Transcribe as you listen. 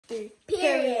sister.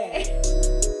 Period.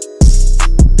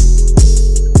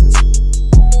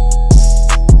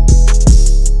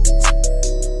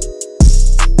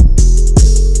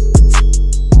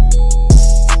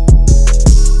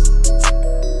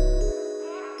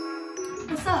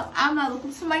 What's up? I'm Nala.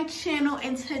 Welcome to my channel,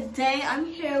 and today I'm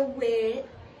here with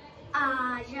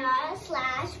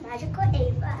Aja/Magical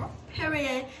Ava.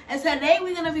 Period. And today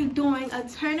we're gonna be doing a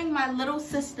turning my little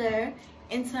sister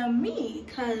into me,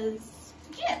 cause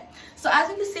yeah. So as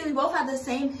you can see, we both have the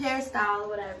same hairstyle or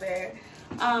whatever.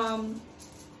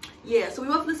 Yeah, so we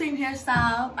both have the same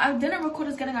hairstyle. I didn't record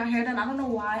us getting our hair done. I don't know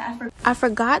why. I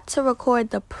forgot to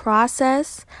record the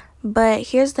process, but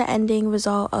here's the ending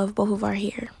result of both of our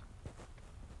hair.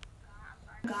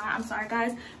 God, I'm sorry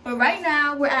guys, but right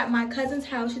now we're at my cousin's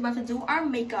house. She's about to do our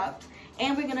makeup,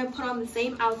 and we're gonna put on the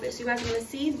same outfit, so you guys are gonna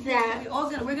see that.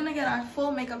 We're gonna get our full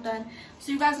makeup done,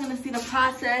 so you guys are gonna see the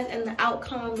process and the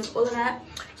outcome and all of that.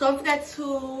 So don't forget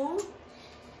to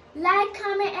Like,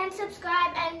 comment, and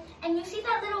subscribe, and you see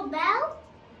that little bell?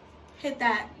 hit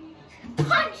that.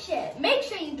 Punch it. Make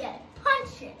sure you get it.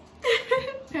 Punch it.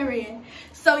 Period.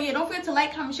 So yeah, don't forget to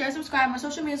like, comment, share, subscribe. My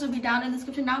social medias will be down in the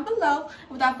description down below.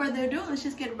 Without further ado, let's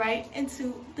just get right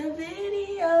into the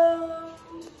video.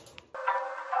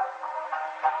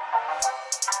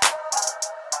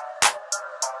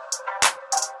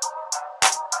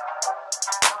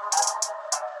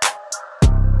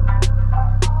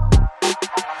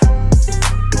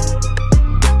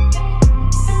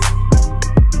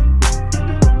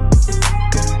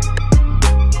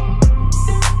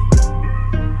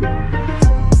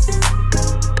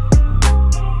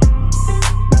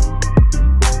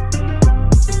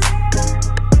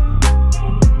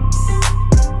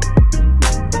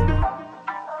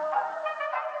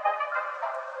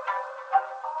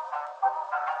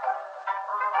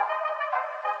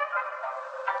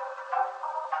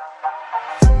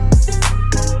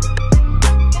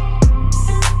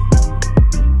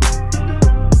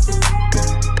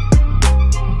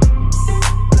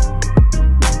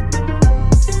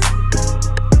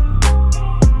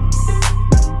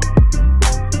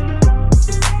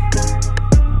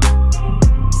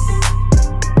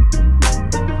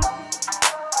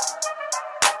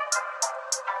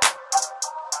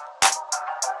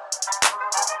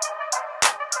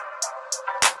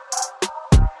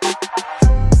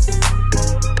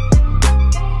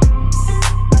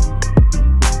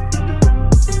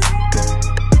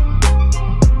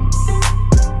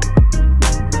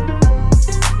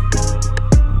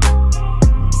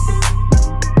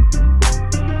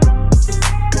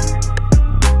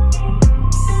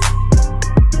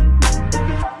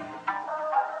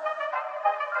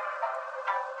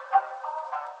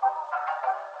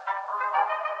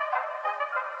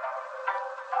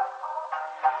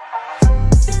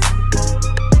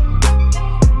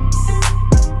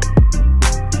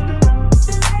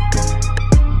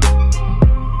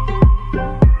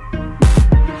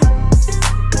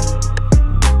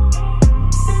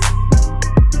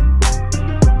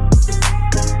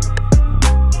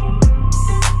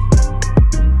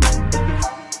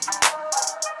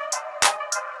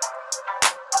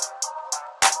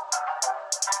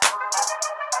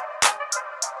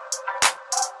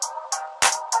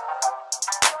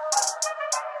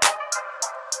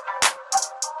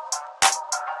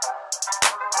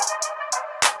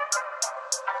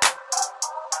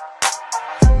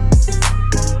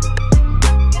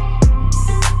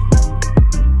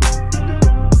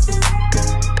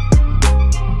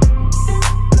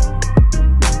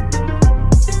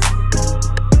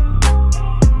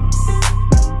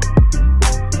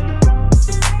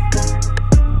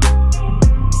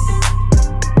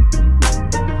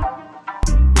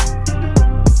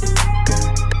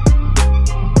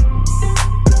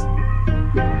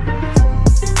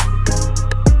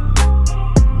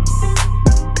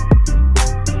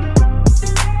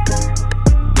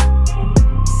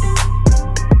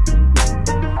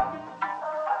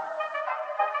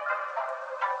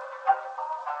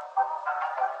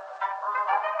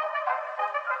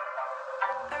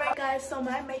 Alright guys, so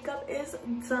my makeup is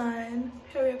done.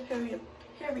 Period.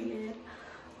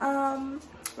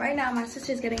 Right now my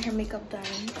sister's getting her makeup done.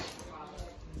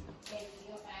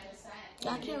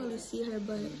 I can't really see her,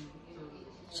 but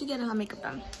she's getting her makeup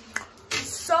done.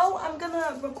 So I'm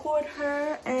gonna record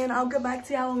her and I'll get back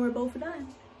to y'all when we're both done.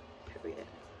 Period.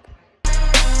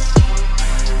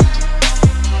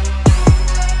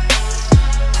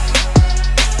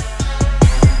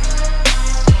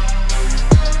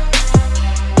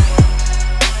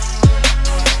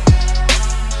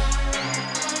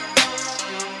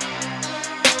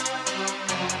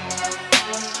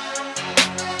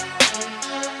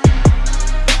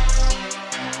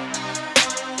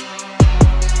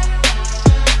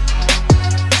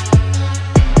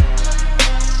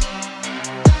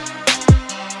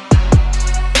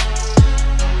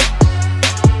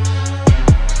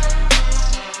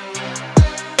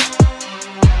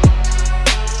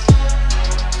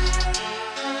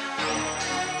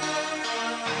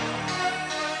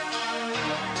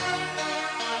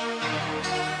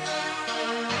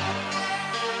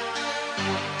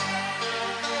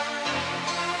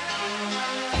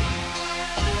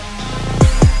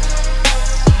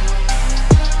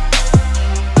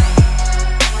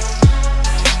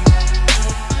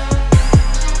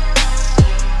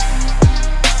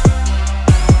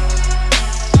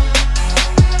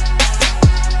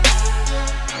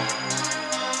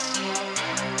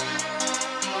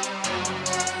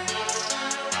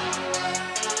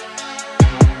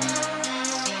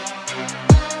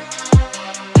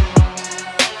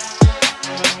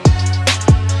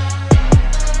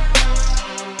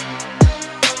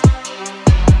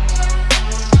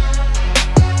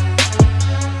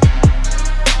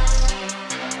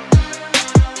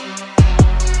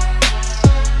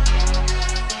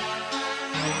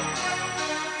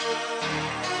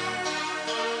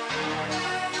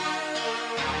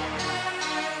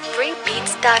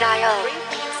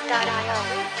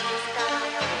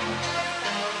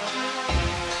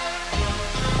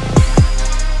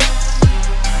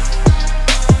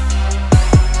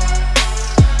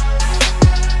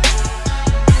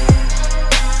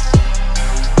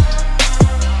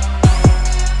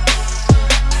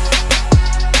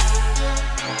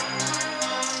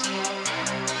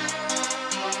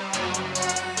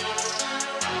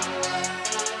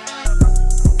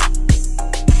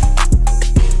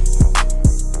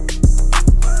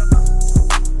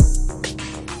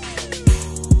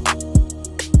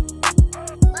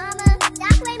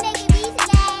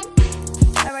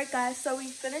 Guys, so we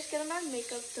finished getting our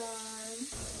makeup done.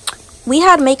 We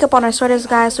had makeup on our sweaters,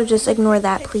 guys, so just ignore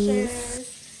that,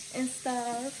 please. And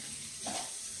stuff.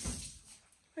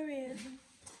 Period.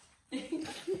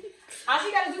 All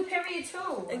she gotta do period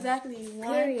too. Exactly.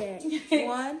 Period.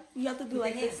 One. You have to do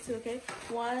like this too, okay?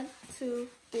 1, 2,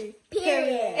 3.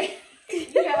 Period.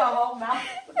 You have a whole mouth.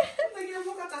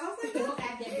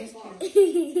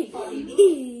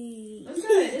 What's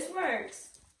good? This works.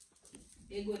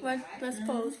 Let's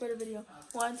pose for the video.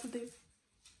 1, 2, 3.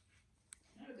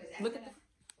 Look at that.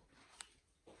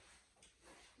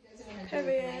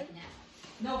 Period.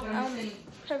 No, but I'm saying.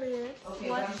 Period. Okay,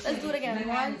 Let's do it again.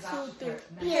 1, 2, 3.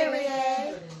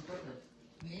 Period.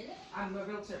 I'm a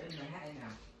realtor in Manhattan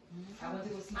now. I went to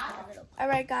go see.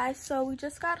 Alright, guys. So we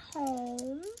just got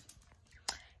home.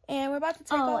 And we're about to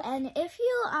take off. And if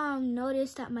you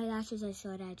noticed that my lashes are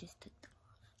short, I just took them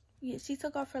off. Yeah, she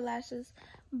took off her lashes.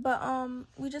 But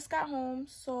we just got home,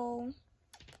 so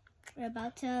we're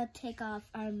about to take off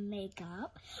our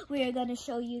makeup. We are gonna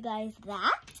show you guys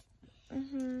that.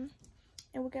 And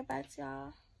we'll get back to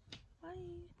y'all. Bye.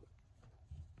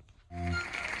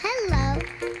 Hello,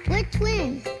 we're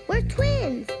twins. We're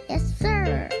twins. Yes,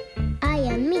 sir. I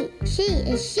am me. She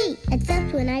is she.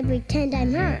 Except when I pretend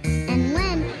I'm her. And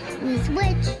when we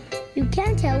switch, you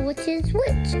can't tell which is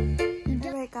which.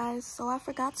 Alright, guys, so I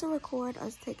forgot to record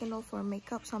us taking off our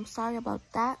makeup, so I'm sorry about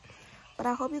that. But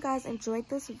I hope you guys enjoyed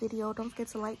this video. Don't forget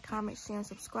to like, comment, share, and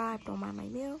subscribe. Don't mind my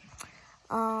nail.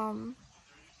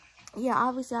 Yeah,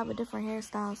 obviously I have a different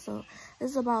hairstyle, so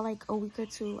this is about like a week or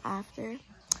 2 after.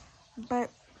 But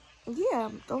yeah,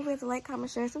 don't forget to like, comment,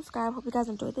 share, subscribe. Hope you guys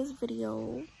enjoyed this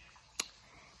video.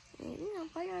 And yeah,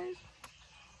 bye guys.